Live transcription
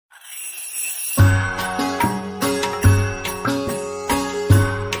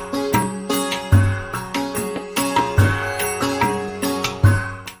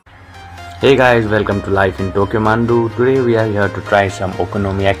Hey guys, welcome to Life in Tokyomandu. Today we are here to try some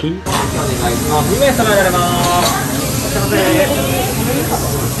okonomiyaki.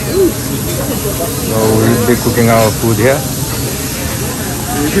 So we'll be cooking our food here.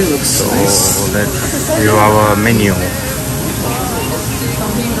 So let's view our menu.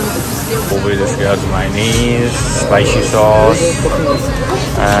 Over this we have mayonnaise, spicy sauce,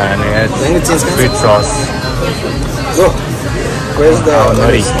 and it has sweet sauce. Where's the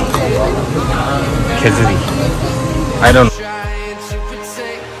nori? Khezuri. I don't know.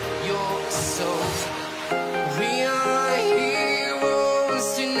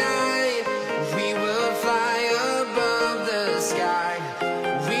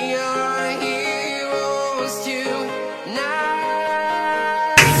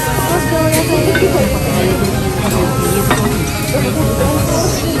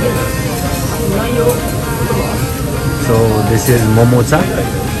 So this is momocha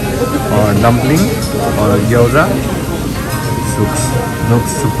or dumpling or gyoza.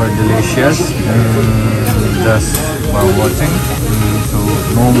 Looks super delicious. Just while watching. So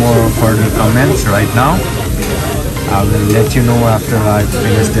no more further comments right now. I will let you know after I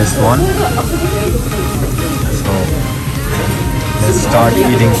finish this one. So let's start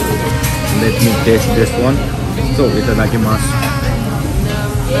eating. Let me taste this one. So itadakimasu.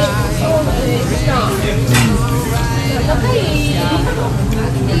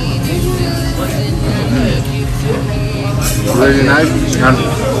 Really nice, and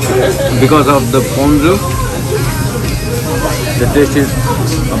because of the ponzu, the taste is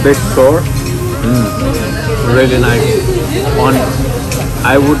a bit sour. Really nice.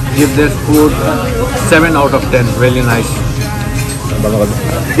 I would give this food 7 out of 10. Really nice.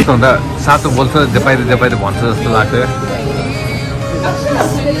 सातो बोल्छ देपाइदे भन्छ जस्तो लाग्छ.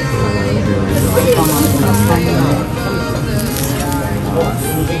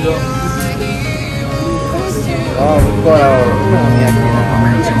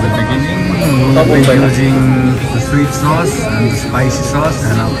 Comments in the beginning. We'll be using the sweet sauce and the spicy sauce,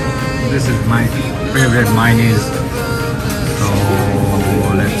 and this is my favorite mayonnaise. So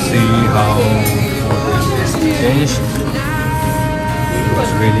let's see how this tastes.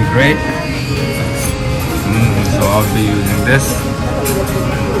 Looks really great. So I'll be using this.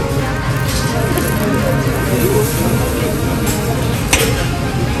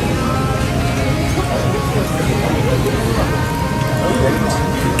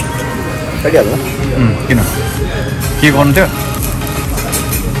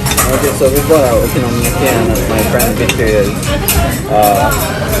 Okay, so we bought our okonomiyaki and my friend Victor is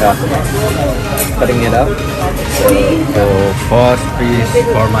cutting it up. So first piece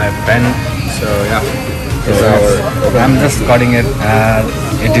for my friend. So yeah, I'm just cutting it as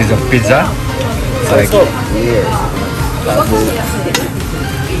it is a pizza. It's so weird.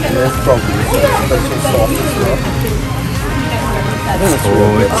 There's probably special sauce as well. So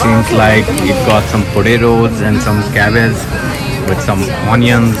it seems like it got some potatoes and some cabbage with some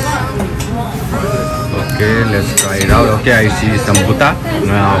onions. Okay, let's try it out. Okay, I see some buta,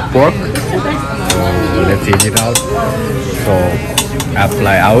 pork. So let's eat it out. So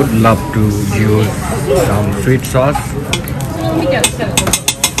apply. I would love to use some sweet sauce.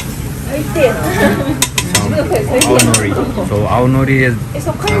 Some aonori. So aonori is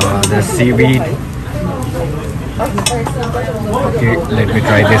the seaweed. Okay, let me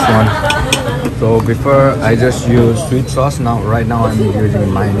try this one. So before I just used sweet sauce. Right now I'm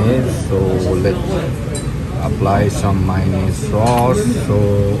using mayonnaise. So let's apply some mayonnaise sauce. So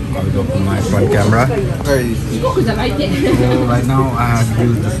I'll go to my front camera. So right now I have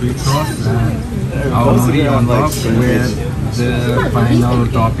used the sweet sauce and aonori on top with the final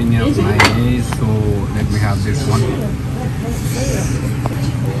topping of mayonnaise. So let me have this one.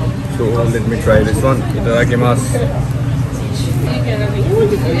 So let me try this one. Itadakimasu.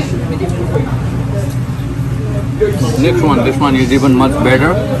 Next one, this one is even much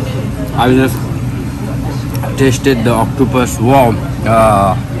better. I just tasted the octopus. Wow,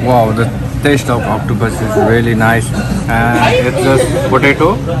 wow, the taste of octopus is really nice. And it's just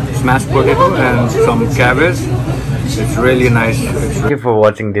potato, smashed potato and some cabbage. It's really nice. Thank you for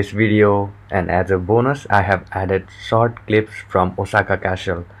watching this video, and as a bonus I have added short clips from Osaka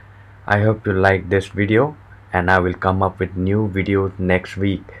Castle. I hope you like this video, and I will come up with new videos next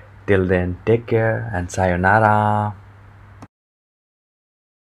week. Till then, take care and sayonara.